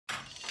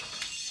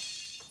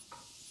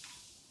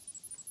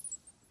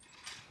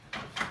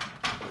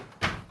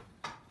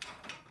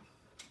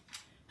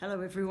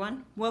Hello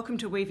everyone, welcome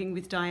to Weaving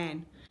with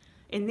Diane.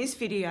 In this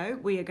video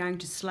we are going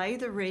to slay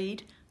the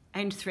reed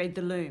and thread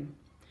the loom.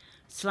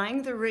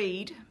 Slaying the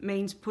reed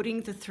means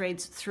putting the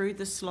threads through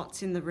the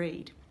slots in the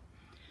reed.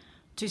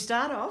 To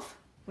start off,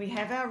 we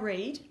have our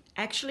reed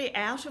actually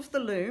out of the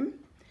loom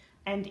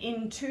and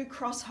in two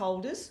cross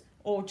holders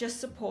or just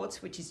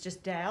supports, which is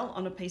just dowel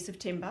on a piece of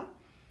timber,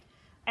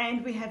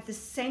 and we have the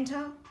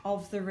centre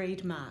of the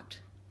reed marked.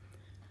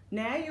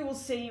 Now you will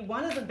see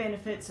one of the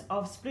benefits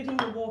of splitting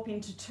the warp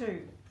into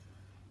two.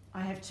 I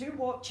have two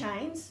warp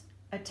chains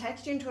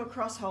attached into a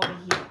cross holder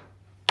here.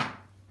 I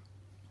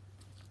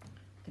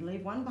can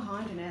leave one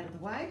behind and out of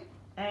the way,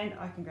 and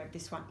I can grab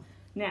this one.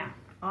 Now,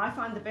 I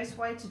find the best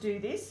way to do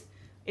this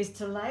is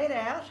to lay it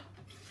out.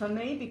 For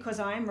me, because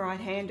I am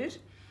right-handed,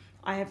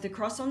 I have the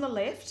cross on the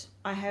left,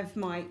 I have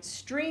my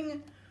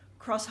string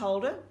cross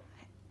holder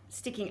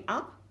sticking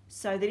up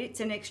so that it's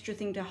an extra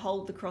thing to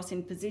hold the cross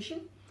in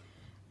position.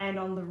 And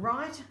on the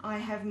right, I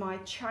have my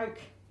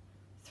choke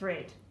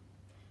thread.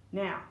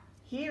 Now,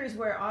 here is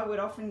where I would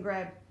often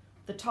grab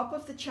the top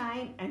of the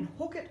chain and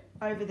hook it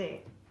over there.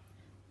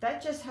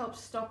 That just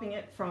helps stopping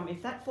it from,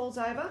 if that falls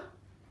over,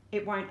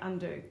 it won't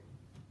undo.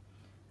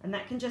 And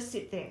that can just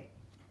sit there.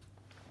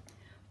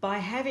 By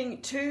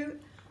having two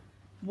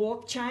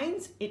warp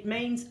chains, it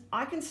means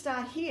I can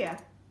start here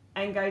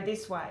and go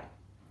this way.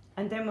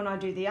 And then when I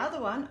do the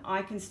other one,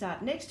 I can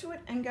start next to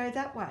it and go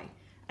that way.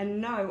 And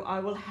know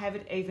I will have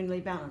it evenly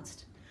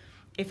balanced.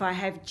 If I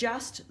have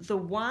just the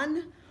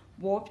one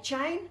warp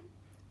chain,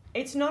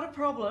 it's not a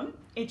problem.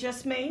 It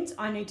just means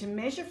I need to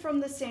measure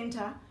from the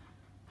center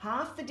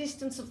half the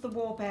distance of the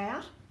warp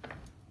out,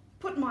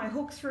 put my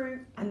hook through,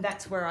 and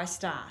that's where I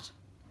start.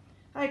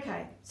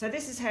 Okay, so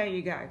this is how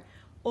you go.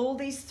 All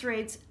these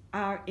threads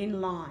are in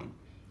line.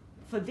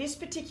 For this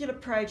particular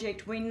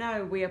project, we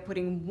know we are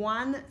putting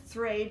one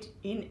thread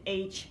in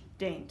each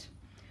dent.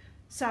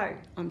 So,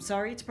 I'm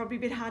sorry, it's probably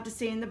a bit hard to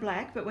see in the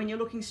black, but when you're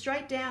looking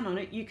straight down on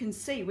it, you can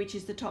see which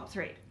is the top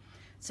thread.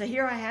 So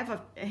here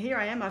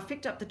I am, I've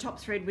picked up the top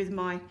thread with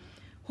my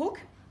hook,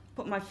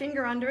 put my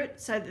finger under it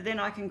so that then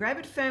I can grab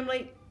it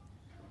firmly,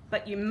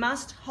 but you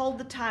must hold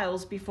the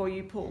tails before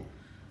you pull.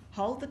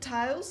 Hold the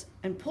tails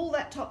and pull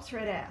that top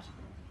thread out.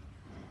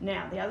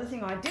 Now, the other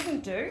thing I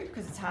didn't do,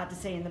 because it's hard to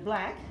see in the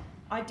black,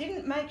 I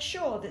didn't make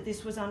sure that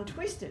this was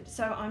untwisted.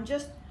 So I'm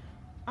just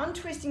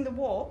untwisting the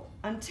warp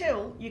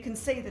until you can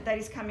see that that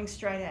is coming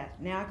straight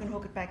out. Now I can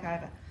hook it back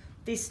over.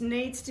 This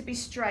needs to be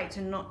straight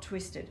and not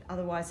twisted,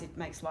 otherwise it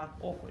makes life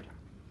awkward.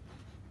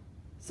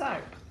 So,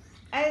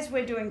 as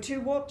we're doing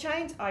two warp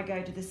chains, I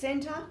go to the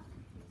center,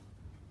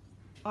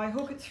 I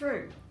hook it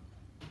through.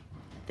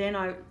 Then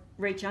I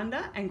reach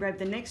under and grab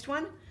the next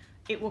one.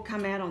 It will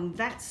come out on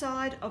that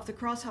side of the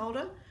cross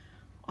holder.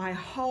 I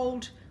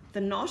hold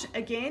the knot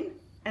again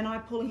and I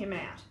pull him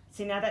out.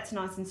 See, now that's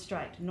nice and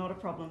straight, not a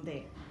problem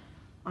there.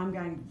 I'm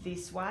going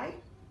this way,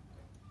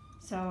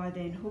 so I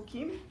then hook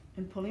him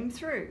and pull him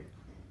through.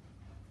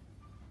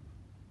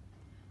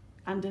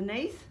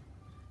 Underneath,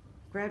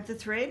 grab the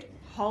thread,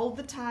 hold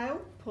the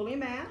tail, pull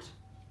him out,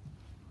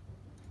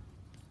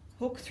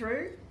 hook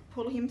through,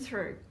 pull him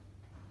through.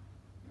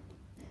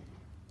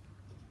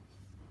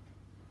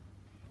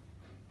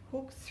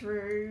 Hook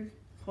through,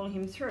 pull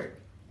him through.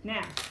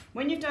 Now,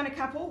 when you've done a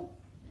couple,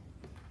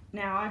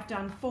 now I've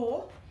done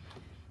 4,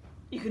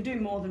 you could do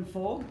more than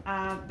 4,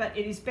 but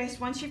it is best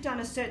once you've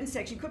done a certain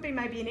section, could be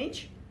maybe an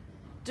inch,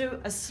 do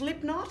a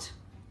slip knot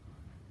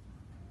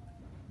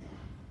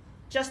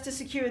just to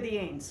secure the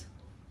ends.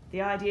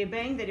 The idea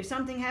being that if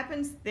something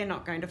happens, they're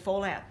not going to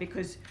fall out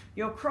because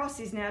your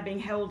cross is now being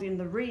held in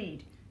the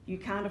reed. You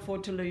can't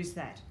afford to lose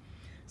that.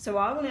 So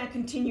I will now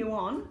continue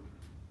on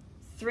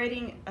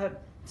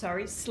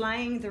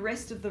slaying the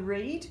rest of the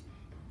reed,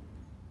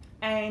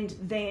 and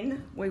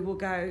then we will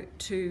go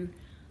to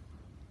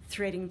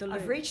threading the loom.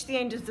 I've reached the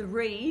end of the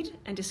reed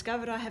and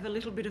discovered I have a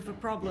little bit of a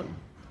problem.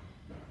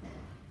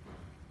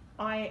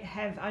 I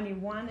have only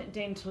one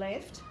dent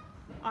left.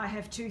 I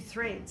have 2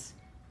 threads.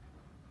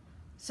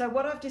 So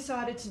what I've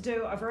decided to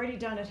do, I've already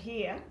done it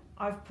here.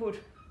 I've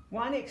put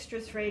 1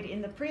 extra thread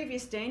in the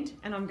previous dent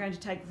and I'm going to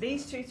take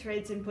these 2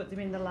 threads and put them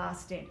in the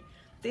last dent.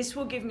 This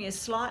will give me a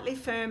slightly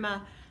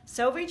firmer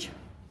selvage,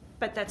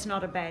 but that's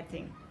not a bad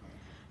thing.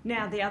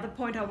 Now, the other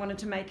point I wanted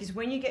to make is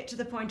when you get to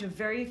the point of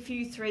very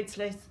few threads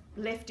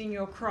left in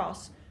your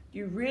cross,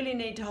 you really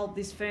need to hold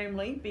this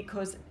firmly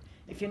because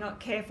if you're not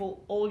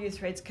careful, all your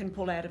threads can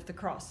pull out of the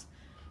cross.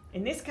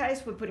 In this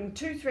case, we're putting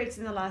 2 threads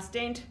in the last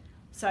dent,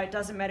 so it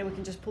doesn't matter, we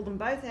can just pull them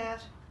both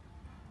out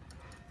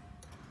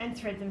and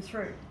thread them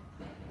through.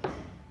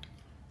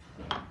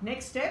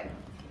 Next step,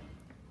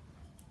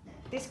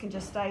 this can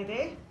just stay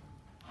there.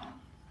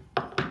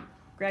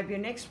 Grab your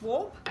next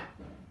warp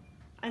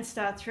and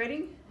start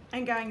threading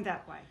and going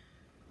that way.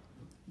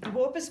 The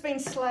warp has been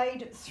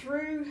slayed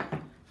through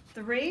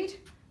the reed,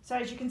 so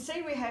as you can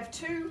see we have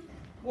 2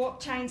 warp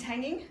chains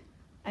hanging,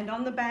 and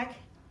on the back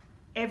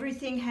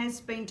everything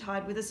has been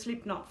tied with a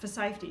slip knot for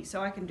safety,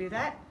 so I can do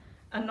that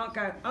and not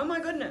go, oh my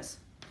goodness.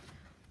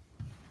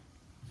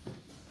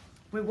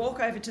 We walk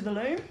over to the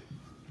loom,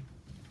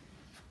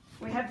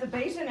 We have the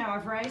beater. Now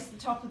I've raised the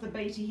top of the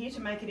beater here to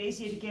make it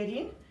easier to get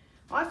in.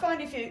 I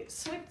find if you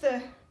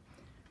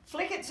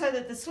flick it so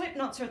that the slip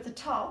knots are at the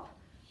top,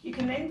 you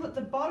can then put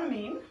the bottom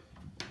in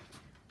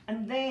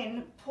and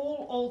then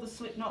pull all the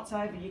slip knots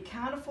over. You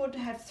can't afford to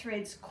have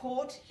threads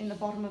caught in the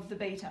bottom of the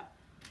beater.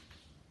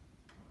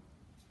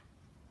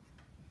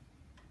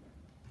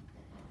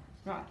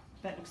 Right,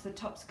 that looks, the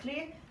top's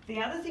clear.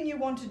 The other thing you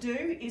want to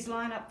do is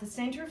line up the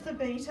centre of the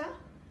beater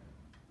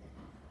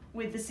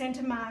with the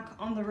centre mark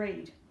on the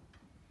reed.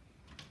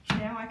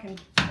 Now I can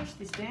push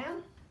this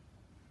down,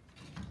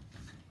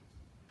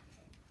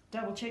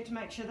 double check to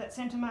make sure that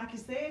centre mark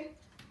is there,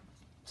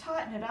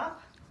 tighten it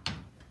up,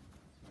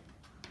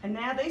 and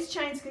now these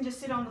chains can just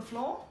sit on the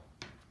floor,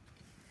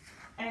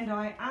 and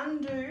I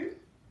undo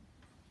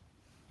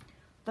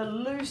the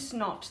loose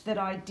knot that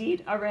I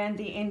did around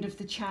the end of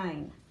the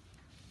chain.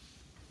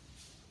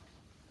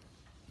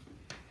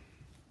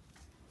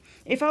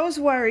 If I was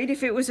worried,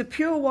 if it was a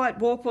pure white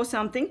warp or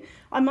something,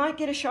 I might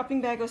get a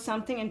shopping bag or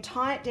something and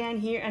tie it down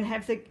here and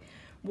have the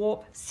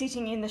warp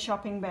sitting in the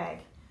shopping bag.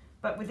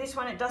 But with this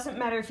one, it doesn't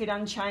matter if it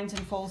unchains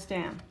and falls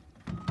down.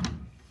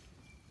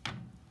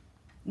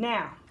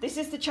 Now, this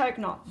is the choke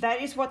knot.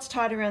 That is what's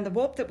tied around the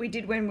warp that we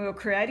did when we were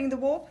creating the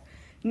warp.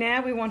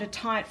 Now we want to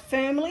tie it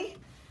firmly.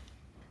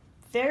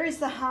 There is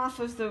the half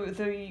of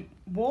the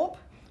warp.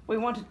 We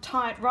want to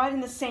tie it right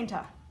in the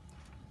centre.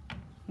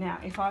 Now,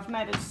 if I've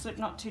made a slip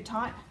knot too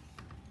tight,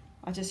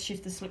 I just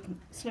shift the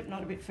slip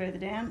knot a bit further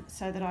down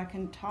so that I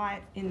can tie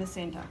it in the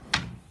centre.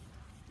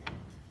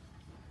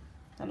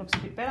 That looks a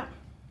bit better.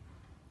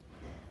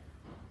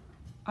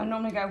 I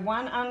normally go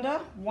one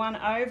under, one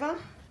over.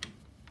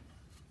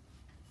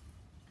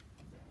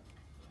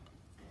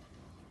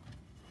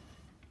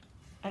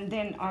 And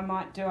then I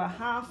might do a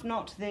half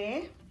knot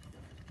there.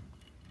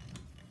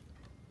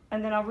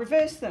 And then I'll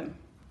reverse them.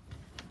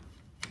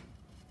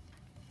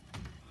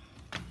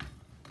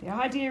 The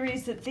idea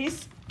is that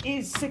this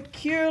is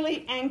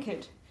securely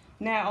anchored.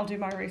 Now I'll do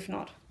my reef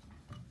knot.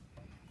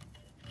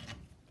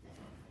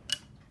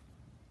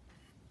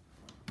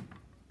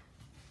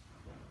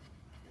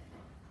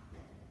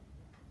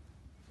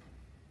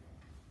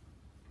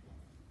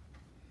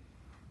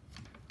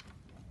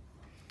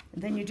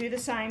 And then you do the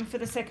same for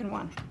the second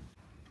one.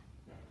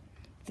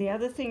 The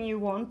other thing you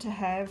want to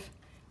have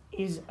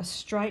is a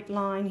straight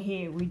line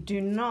here. We do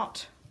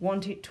not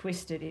want it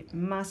twisted. It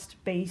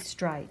must be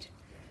straight.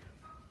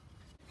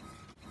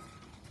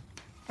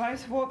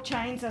 Both warp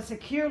chains are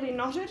securely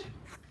knotted.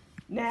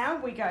 Now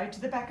we go to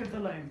the back of the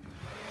loom.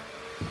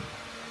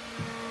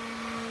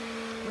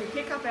 We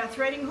pick up our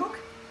threading hook,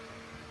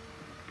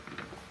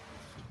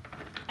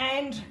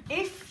 and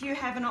if you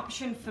have an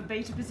option for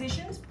beater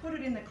positions, put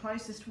it in the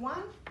closest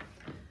one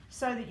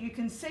so that you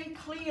can see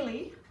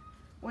clearly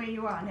where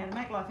you are. Now, to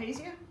make life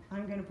easier,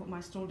 I'm going to put my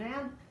stool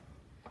down.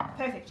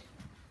 Perfect.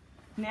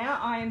 Now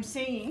I am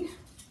seeing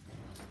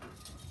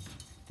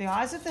the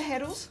eyes of the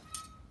heddles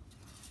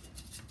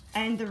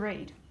and the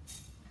reed.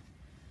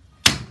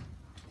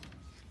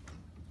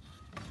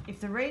 If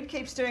the reed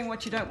keeps doing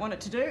what you don't want it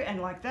to do, and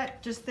like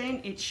that, just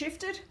then it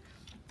shifted,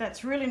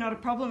 that's really not a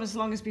problem as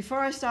long as before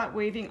I start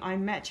weaving I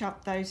match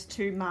up those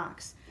two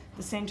marks,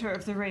 the centre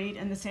of the reed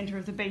and the centre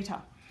of the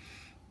beater.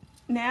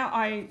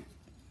 Now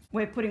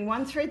we're putting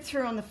one thread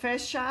through on the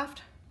first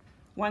shaft,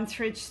 one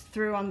thread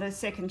through on the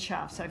second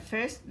shaft. So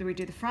first we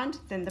do the front,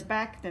 then the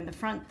back, then the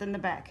front, then the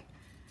back.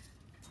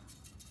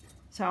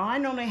 So I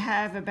normally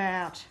have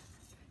about,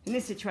 in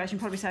this situation,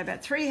 probably say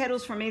about 3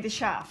 heddles from either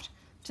shaft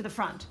to the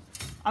front.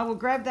 I will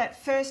grab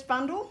that first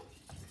bundle.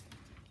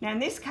 Now in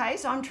this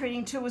case, I'm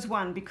treating 2 as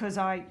 1 because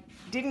I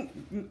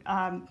didn't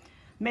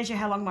measure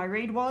how long my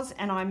reed was,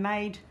 and I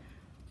made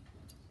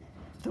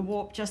the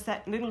warp just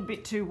that little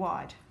bit too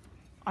wide.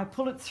 I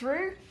pull it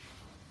through,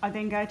 I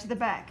then go to the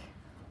back.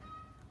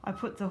 I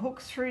put the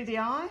hook through the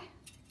eye.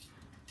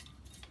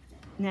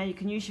 Now you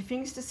can use your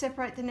fingers to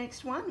separate the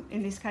next one.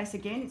 In this case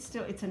again,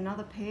 it's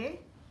another pair.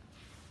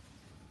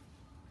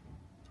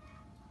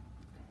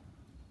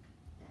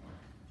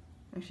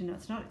 Actually no,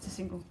 it's not, it's a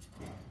single.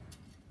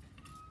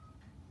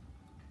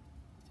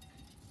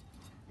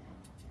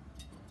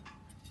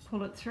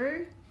 Pull it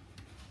through,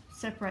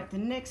 separate the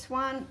next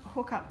one,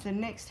 hook up the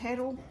next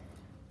heddle,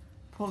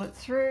 pull it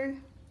through.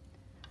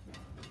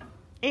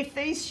 If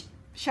these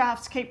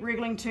shafts keep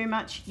wriggling too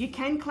much, you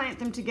can clamp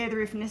them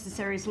together if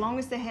necessary, as long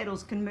as the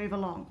heddles can move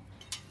along.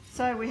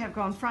 So we have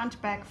gone front,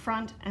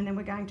 front, and then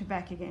we're going to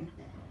back again.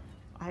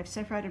 I have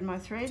separated my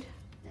thread,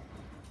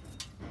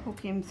 hook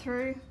him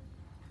through,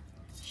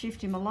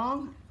 shift him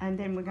along, and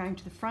then we're going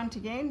to the front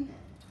again,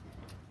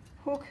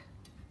 hook,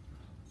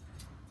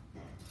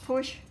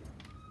 push,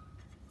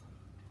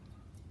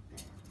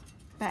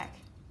 back.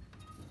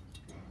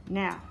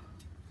 Now,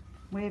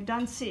 we have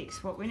done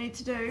 6. What we need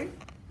to do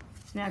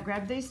is now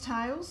grab these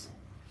tails,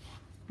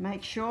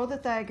 make sure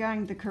that they're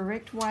going the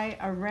correct way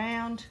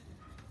around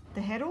the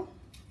heddle,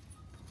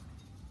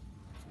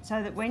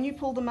 so that when you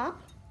pull them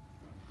up,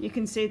 you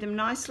can see them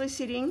nicely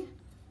sitting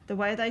the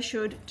way they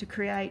should to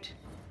create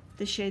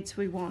the sheds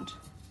we want.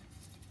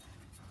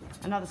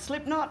 another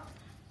slip knot,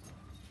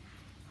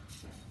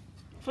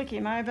 flick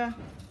him over,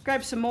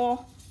 grab some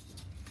more,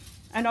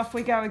 and off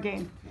we go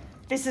again.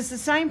 This is the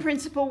same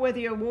principle whether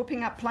you're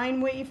warping up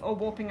plain weave or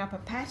warping up a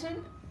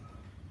pattern.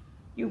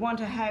 You want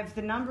to have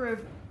the number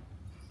of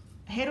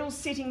heddles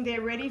sitting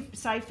there ready,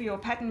 say for your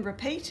pattern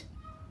repeat,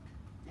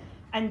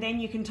 and then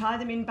you can tie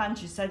them in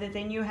bunches so that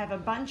then you have a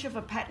bunch of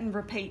a pattern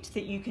repeat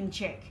that you can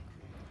check.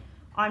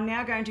 I'm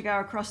now going to go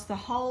across the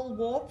whole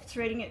warp,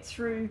 threading it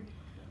through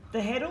the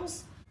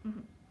heddles.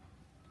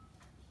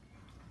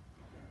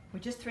 We're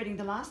just threading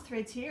the last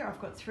threads here.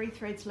 I've got 3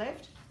 threads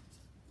left.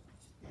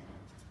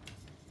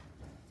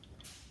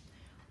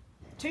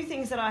 2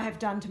 things that I have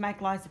done to make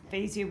life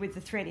easier with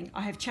the threading.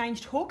 I have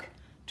changed hook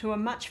to a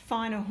much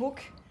finer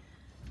hook,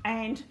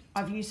 and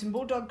I've used some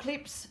bulldog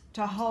clips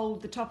to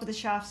hold the top of the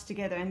shafts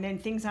together, and then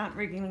things aren't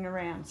wriggling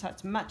around, so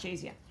it's much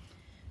easier.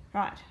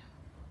 Right.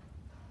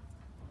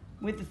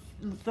 With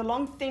the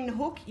long thin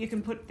hook, you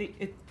can put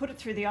it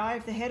through the eye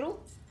of the heddle,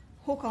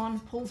 hook on,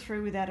 pull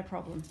through without a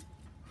problem.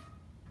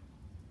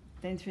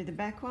 Then through the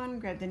back one,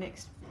 grab the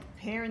next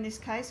pair in this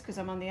case because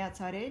I'm on the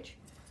outside edge,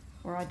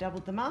 where I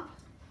doubled them up.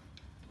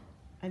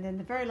 And then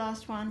the very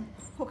last one,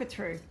 hook it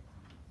through.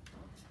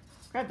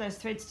 Grab those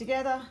threads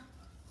together,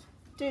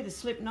 do the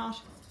slip knot,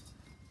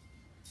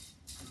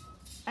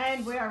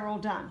 and we are all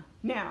done.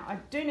 Now, I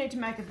do need to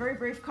make a very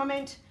brief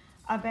comment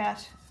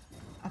about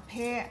a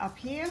pair up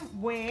here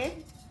where,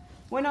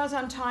 when I was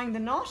untying the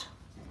knot,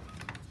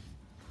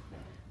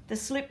 the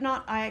slip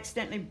knot, I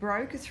accidentally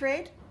broke a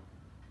thread.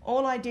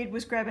 All I did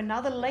was grab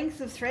another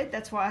length of thread,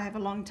 that's why I have a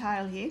long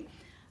tail here,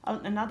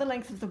 another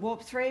length of the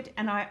warp thread,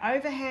 and I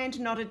overhand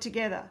knotted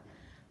together.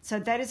 So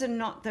that is a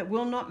knot that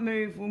will not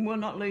move and will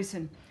not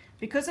loosen.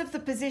 Because of the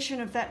position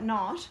of that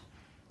knot,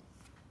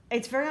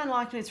 it's very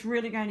unlikely it's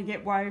really going to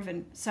get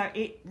woven, so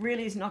it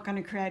really is not going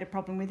to create a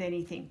problem with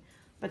anything.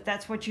 But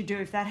that's what you do.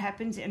 If that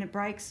happens and it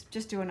breaks,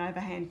 just do an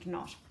overhand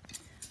knot.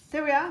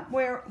 There we are.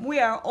 We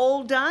are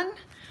all done.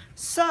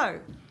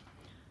 So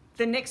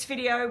the next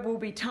video will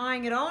be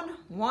tying it on,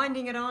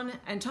 winding it on,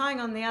 and tying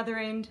on the other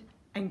end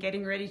and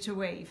getting ready to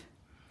weave.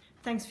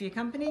 Thanks for your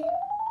company.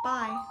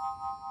 Bye.